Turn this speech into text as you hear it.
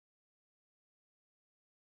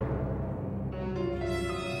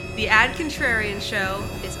The Ad Contrarian Show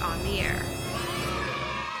is on the air.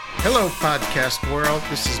 Hello, podcast world.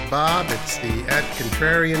 This is Bob. It's the Ad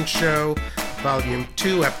Contrarian Show, Volume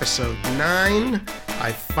 2, Episode 9.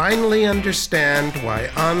 I finally understand why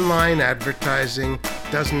online advertising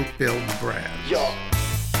doesn't build brands.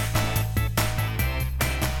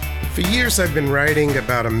 For years, I've been writing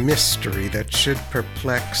about a mystery that should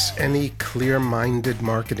perplex any clear-minded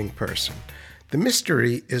marketing person. The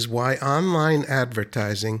mystery is why online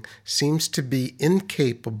advertising seems to be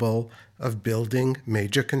incapable of building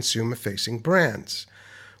major consumer-facing brands.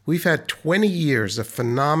 We've had 20 years of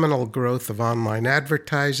phenomenal growth of online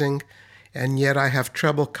advertising, and yet I have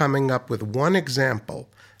trouble coming up with one example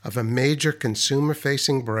of a major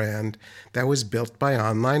consumer-facing brand that was built by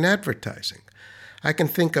online advertising. I can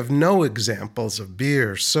think of no examples of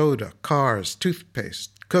beer, soda, cars,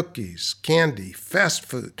 toothpaste, cookies, candy, fast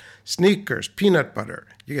food, sneakers, peanut butter,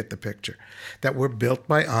 you get the picture, that were built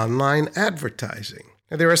by online advertising.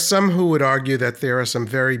 Now, there are some who would argue that there are some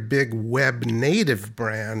very big web-native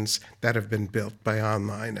brands that have been built by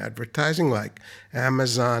online advertising, like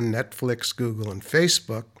Amazon, Netflix, Google, and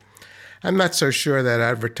Facebook. I'm not so sure that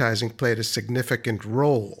advertising played a significant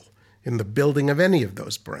role in the building of any of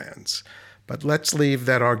those brands. But let's leave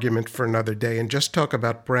that argument for another day and just talk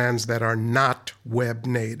about brands that are not web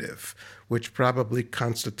native, which probably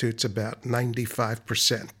constitutes about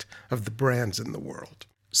 95% of the brands in the world.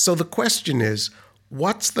 So the question is,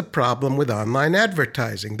 what's the problem with online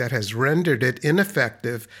advertising that has rendered it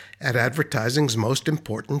ineffective at advertising's most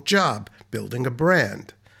important job, building a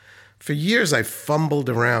brand? For years, I've fumbled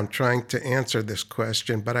around trying to answer this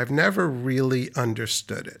question, but I've never really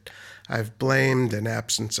understood it. I've blamed an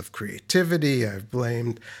absence of creativity. I've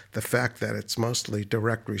blamed the fact that it's mostly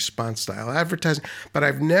direct response style advertising, but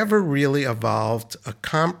I've never really evolved a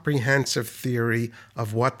comprehensive theory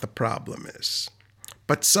of what the problem is.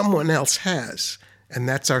 But someone else has, and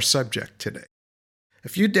that's our subject today. A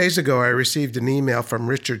few days ago, I received an email from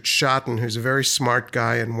Richard Shotton, who's a very smart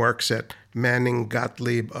guy and works at Manning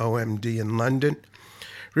Gottlieb OMD in London.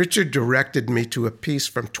 Richard directed me to a piece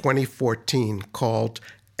from 2014 called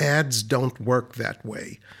Ads Don't Work That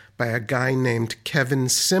Way by a guy named Kevin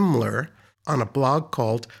Simler on a blog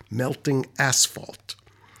called Melting Asphalt.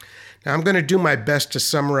 Now, I'm going to do my best to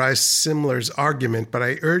summarize Simler's argument, but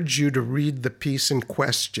I urge you to read the piece in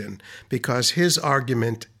question because his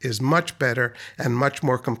argument is much better and much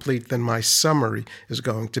more complete than my summary is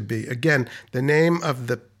going to be. Again, the name of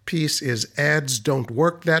the piece is Ads Don't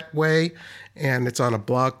Work That Way, and it's on a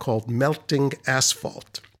blog called Melting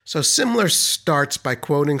Asphalt. So Simler starts by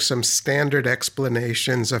quoting some standard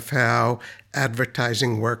explanations of how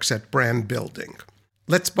advertising works at brand building.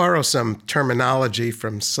 Let's borrow some terminology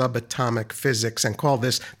from subatomic physics and call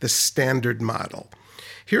this the standard model.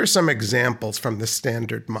 Here are some examples from the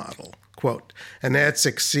standard model. Quote, an ad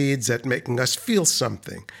succeeds at making us feel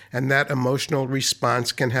something, and that emotional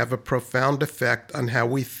response can have a profound effect on how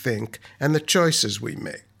we think and the choices we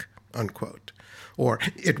make, unquote. Or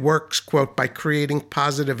it works, quote, by creating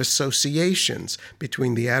positive associations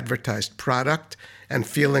between the advertised product and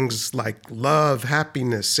feelings like love,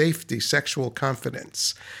 happiness, safety, sexual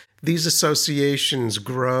confidence. These associations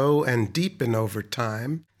grow and deepen over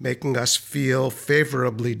time, making us feel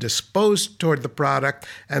favorably disposed toward the product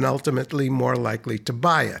and ultimately more likely to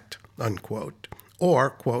buy it, unquote.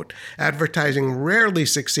 Or, quote, advertising rarely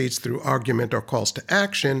succeeds through argument or calls to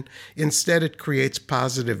action. Instead, it creates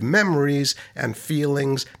positive memories and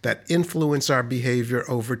feelings that influence our behavior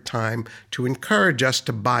over time to encourage us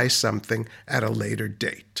to buy something at a later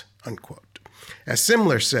date, unquote. As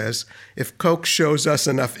Simler says, if Coke shows us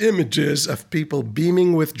enough images of people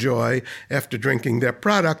beaming with joy after drinking their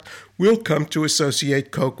product, we'll come to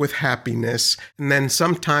associate Coke with happiness, and then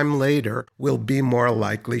sometime later, we'll be more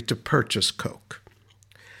likely to purchase Coke.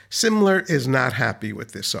 Simler is not happy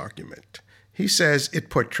with this argument. He says it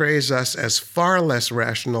portrays us as far less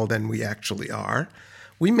rational than we actually are.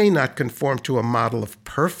 We may not conform to a model of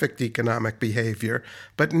perfect economic behavior,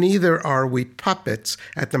 but neither are we puppets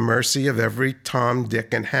at the mercy of every Tom,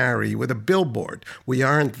 Dick, and Harry with a billboard. We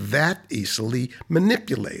aren't that easily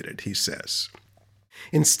manipulated, he says.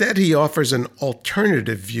 Instead, he offers an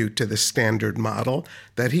alternative view to the standard model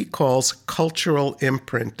that he calls cultural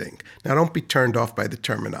imprinting. Now, don't be turned off by the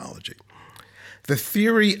terminology. The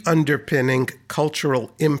theory underpinning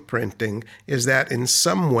cultural imprinting is that in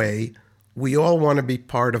some way, we all want to be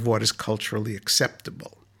part of what is culturally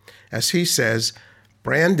acceptable. As he says,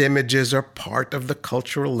 brand images are part of the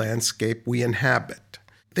cultural landscape we inhabit.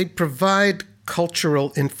 They provide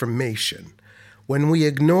cultural information. When we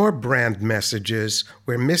ignore brand messages,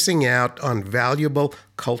 we're missing out on valuable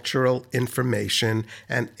cultural information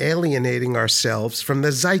and alienating ourselves from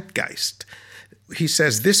the zeitgeist. He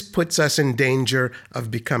says this puts us in danger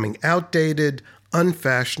of becoming outdated,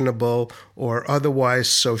 unfashionable, or otherwise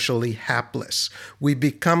socially hapless. We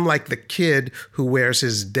become like the kid who wears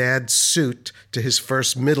his dad's suit to his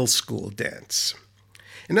first middle school dance.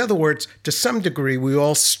 In other words, to some degree, we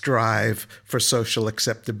all strive for social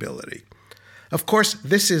acceptability. Of course,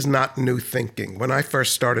 this is not new thinking. When I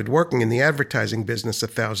first started working in the advertising business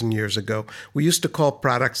 1,000 years ago, we used to call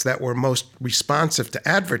products that were most responsive to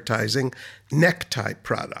advertising necktie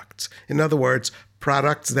products. In other words,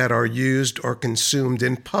 products that are used or consumed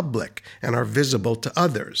in public and are visible to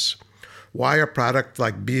others. Why are products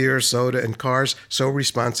like beer, soda, and cars so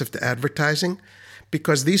responsive to advertising?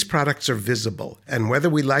 Because these products are visible, and whether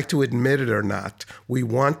we like to admit it or not, we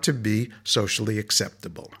want to be socially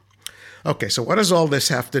acceptable. Okay, so what does all this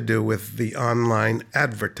have to do with the online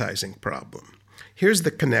advertising problem? Here's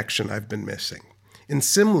the connection I've been missing. In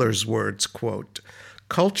Simler's words, quote,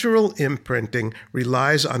 "Cultural imprinting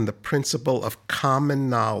relies on the principle of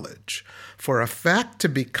common knowledge. For a fact to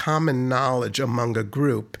be common knowledge among a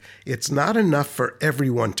group, it's not enough for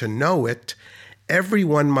everyone to know it.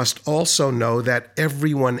 Everyone must also know that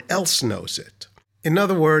everyone else knows it." In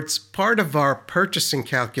other words, part of our purchasing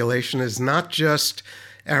calculation is not just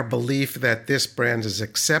our belief that this brand is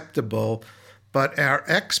acceptable, but our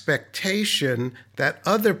expectation that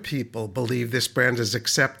other people believe this brand is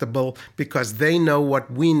acceptable because they know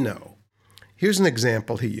what we know. Here's an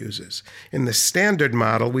example he uses. In the standard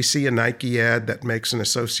model, we see a Nike ad that makes an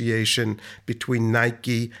association between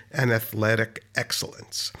Nike and athletic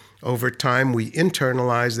excellence. Over time, we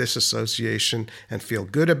internalize this association and feel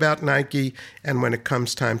good about Nike, and when it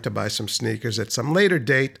comes time to buy some sneakers at some later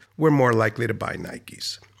date, we're more likely to buy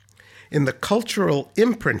Nikes. In the cultural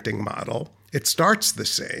imprinting model, it starts the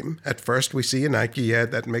same. At first, we see a Nike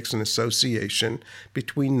ad that makes an association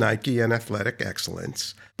between Nike and athletic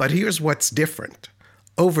excellence. But here's what's different.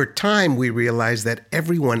 Over time, we realize that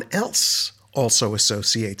everyone else also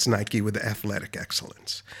associates Nike with athletic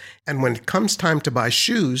excellence. And when it comes time to buy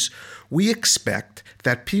shoes, we expect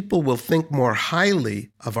that people will think more highly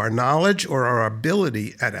of our knowledge or our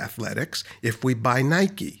ability at athletics if we buy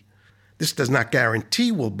Nike. This does not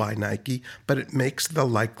guarantee we'll buy Nike, but it makes the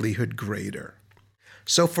likelihood greater.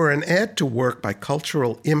 So for an ad to work by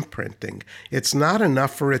cultural imprinting, it's not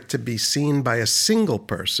enough for it to be seen by a single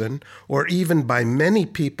person or even by many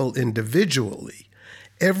people individually.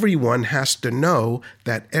 Everyone has to know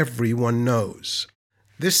that everyone knows.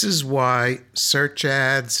 This is why search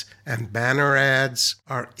ads and banner ads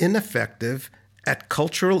are ineffective at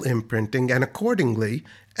cultural imprinting and accordingly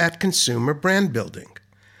at consumer brand building.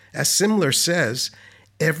 As Simler says,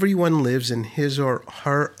 everyone lives in his or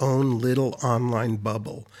her own little online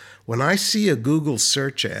bubble. When I see a Google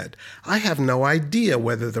search ad, I have no idea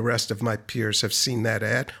whether the rest of my peers have seen that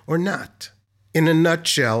ad or not. In a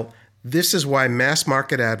nutshell, this is why mass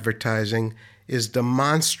market advertising is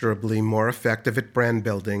demonstrably more effective at brand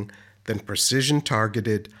building than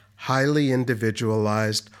precision-targeted, highly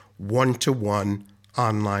individualized, one-to-one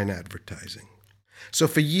online advertising. So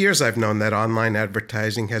for years I've known that online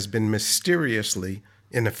advertising has been mysteriously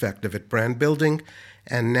ineffective at brand building,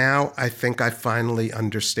 and now I think I finally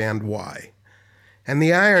understand why. And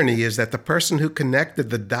the irony is that the person who connected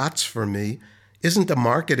the dots for me isn't a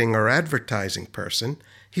marketing or advertising person.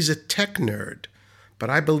 He's a tech nerd, but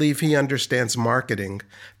I believe he understands marketing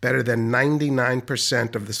better than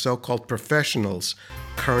 99% of the so-called professionals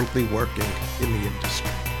currently working in the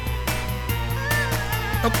industry.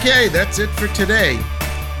 Okay, that's it for today.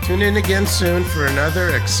 Tune in again soon for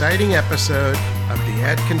another exciting episode of The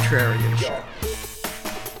Ad Contrarian Show.